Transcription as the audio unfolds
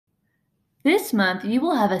This month, you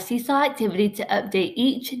will have a Seesaw activity to update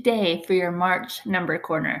each day for your March number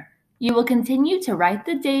corner. You will continue to write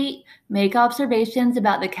the date, make observations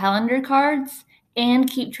about the calendar cards, and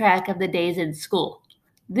keep track of the days in school.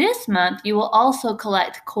 This month, you will also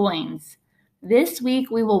collect coins. This week,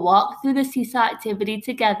 we will walk through the Seesaw activity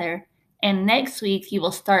together, and next week, you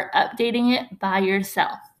will start updating it by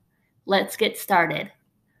yourself. Let's get started.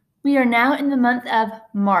 We are now in the month of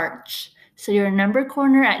March, so your number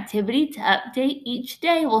corner activity to update each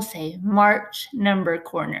day will say March number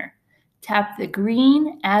corner. Tap the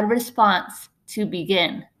green Add Response to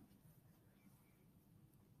begin.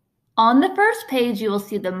 On the first page, you will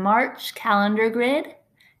see the March calendar grid,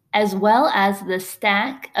 as well as the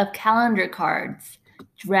stack of calendar cards.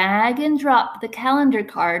 Drag and drop the calendar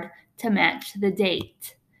card to match the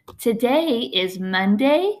date. Today is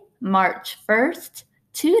Monday, March 1st,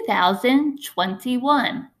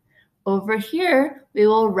 2021. Over here, we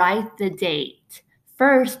will write the date,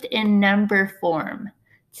 first in number form.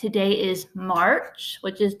 Today is March,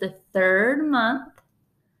 which is the third month,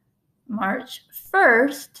 March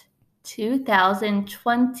 1st,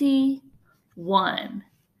 2021.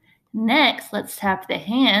 Next, let's tap the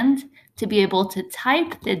hand to be able to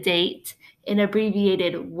type the date in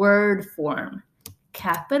abbreviated word form.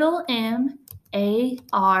 Capital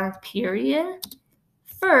M-A-R period,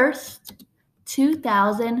 1st,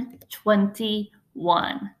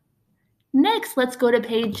 2021. Next, let's go to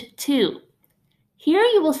page 2. Here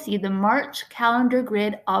you will see the March calendar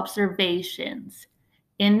grid observations.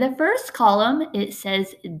 In the first column, it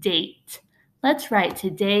says date. Let's write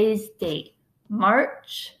today's date,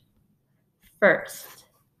 March 1st.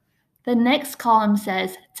 The next column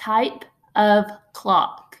says type of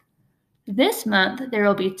clock. This month, there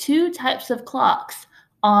will be 2 types of clocks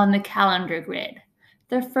on the calendar grid.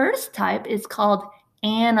 The first type is called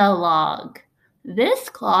analog. This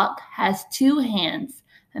clock has 2 hands,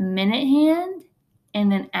 a minute hand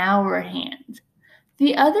and an hour hand.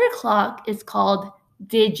 The other clock is called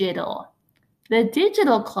digital. The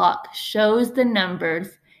digital clock shows the numbers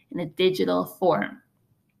in a digital form.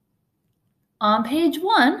 On page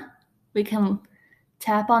 1, we can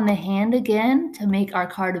tap on the hand again to make our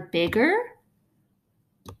card bigger.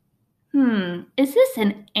 Is this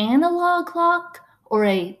an analog clock or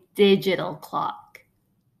a digital clock?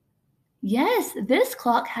 Yes, this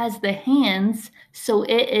clock has the hands, so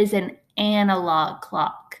it is an analog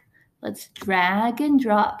clock. Let's drag and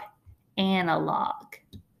drop analog.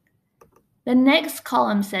 The next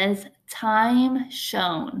column says time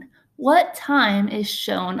shown. What time is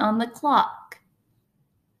shown on the clock?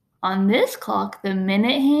 On this clock, the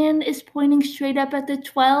minute hand is pointing straight up at the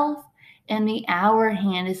 12, and the hour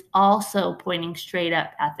hand is also pointing straight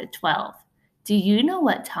up at the 12. Do you know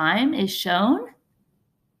what time is shown?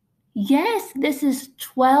 Yes, this is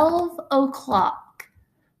 12 o'clock.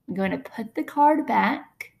 I'm going to put the card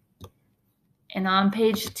back, and on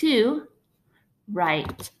page 2,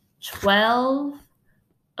 write 12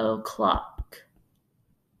 o'clock.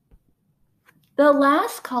 The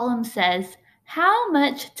last column says how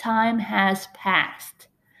much time has passed.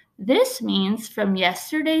 This means from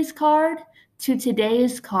yesterday's card to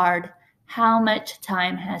today's card, how much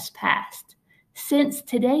time has passed. Since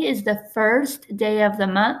today is the first day of the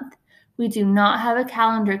month, we do not have a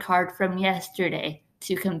calendar card from yesterday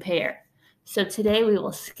to compare. So today we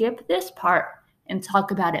will skip this part and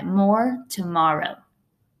talk about it more tomorrow.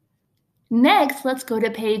 Next, let's go to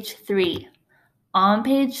page 3. On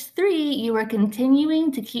page 3, you are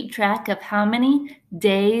continuing to keep track of how many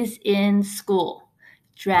days in school.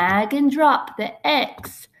 Drag and drop the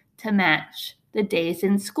X to match the days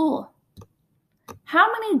in school.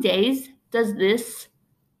 How many days does this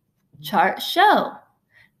chart show?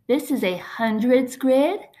 This is a hundreds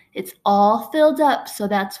grid. It's all filled up, so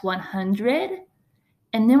that's 100.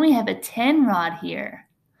 And then we have a 10 rod here.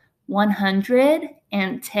 100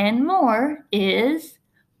 and 10 more is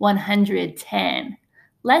 110.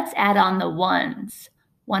 Let's add on the ones.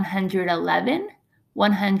 111,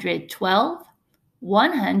 112,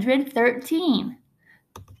 113.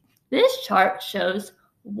 This chart shows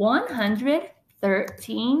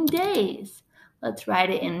 113 days. Let's write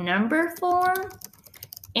it in number form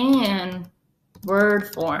and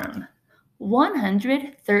word form.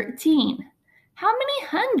 113. How many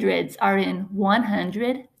hundreds are in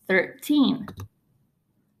 113?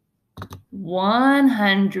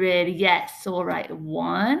 100, yes. So we'll write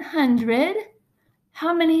 100.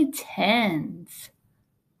 How many tens?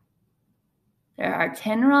 There are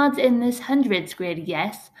 10 rods in this hundreds grid,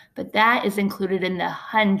 yes, but that is included in the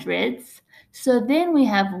hundreds. So then we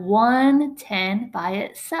have 110 by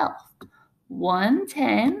itself.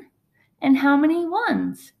 110, and how many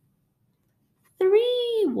ones?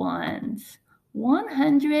 3 ones.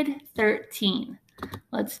 113.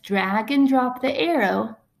 Let's drag and drop the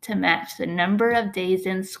arrow to match the number of days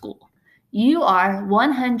in school. You are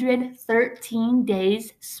 113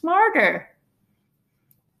 days smarter.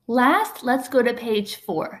 Last, let's go to page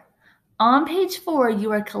 4. On page 4,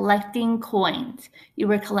 you are collecting coins.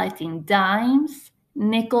 You are collecting dimes,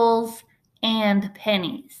 nickels, and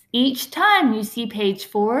pennies. Each time you see page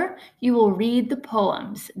 4, you will read the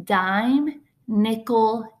poems, dime,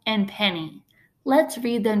 nickel, and penny. Let's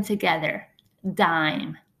read them together.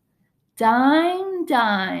 Dime. Dime,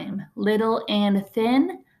 dime, little and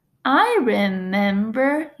thin, I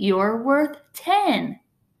remember you're worth 10.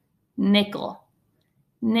 Nickel.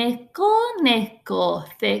 Nickel, nickel,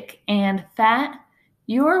 thick and fat,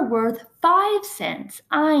 you're worth 5 cents,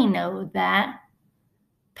 I know that.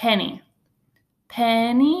 Penny.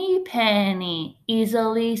 Penny, penny,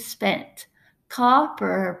 easily spent,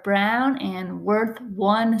 copper, brown, and worth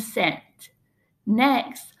 1 cent.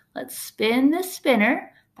 Next, let's spin the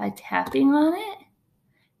spinner by tapping on it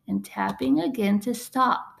and tapping again to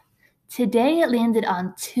stop. Today it landed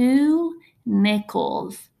on 2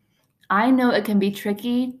 nickels. I know it can be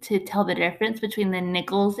tricky to tell the difference between the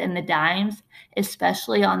nickels and the dimes,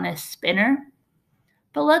 especially on this spinner.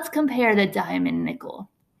 But let's compare the dime and nickel.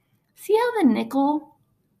 See how the nickel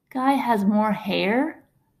guy has more hair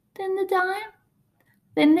than the dime?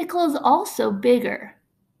 The nickel is also bigger.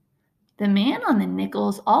 The man on the nickel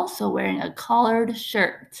is also wearing a collared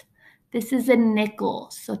shirt. This is a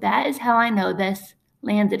nickel, so that is how I know this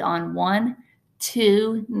landed on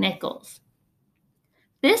 2 nickels.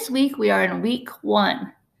 This week we are in week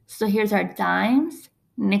 1, so here's our dimes,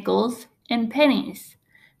 nickels, and pennies.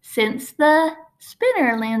 Since the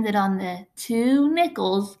spinner landed on the 2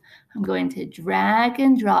 nickels, I'm going to drag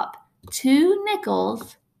and drop 2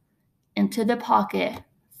 nickels into the pocket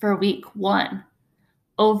for week 1.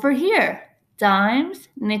 Over here, dimes,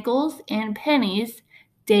 nickels, and pennies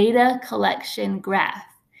data collection graph.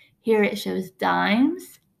 Here it shows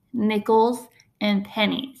dimes, nickels, and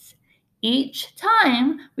pennies. Each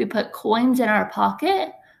time we put coins in our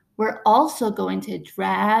pocket, we're also going to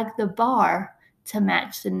drag the bar to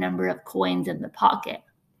match the number of coins in the pocket.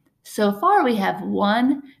 So far we have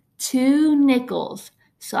 2 nickels.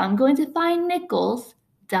 So I'm going to find nickels,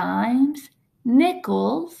 dimes,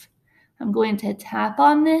 nickels. I'm going to tap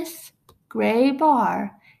on this gray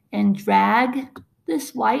bar and drag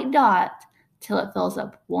this white dot till it fills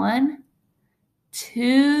up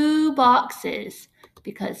 2 boxes,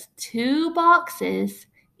 because 2 boxes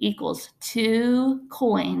equals 2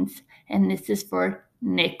 coins, and this is for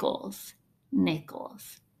nickels.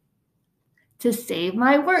 Nickels. To save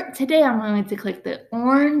my work today, I'm going to click the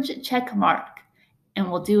orange check mark,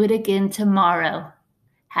 and we'll do it again tomorrow.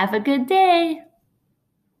 Have a good day.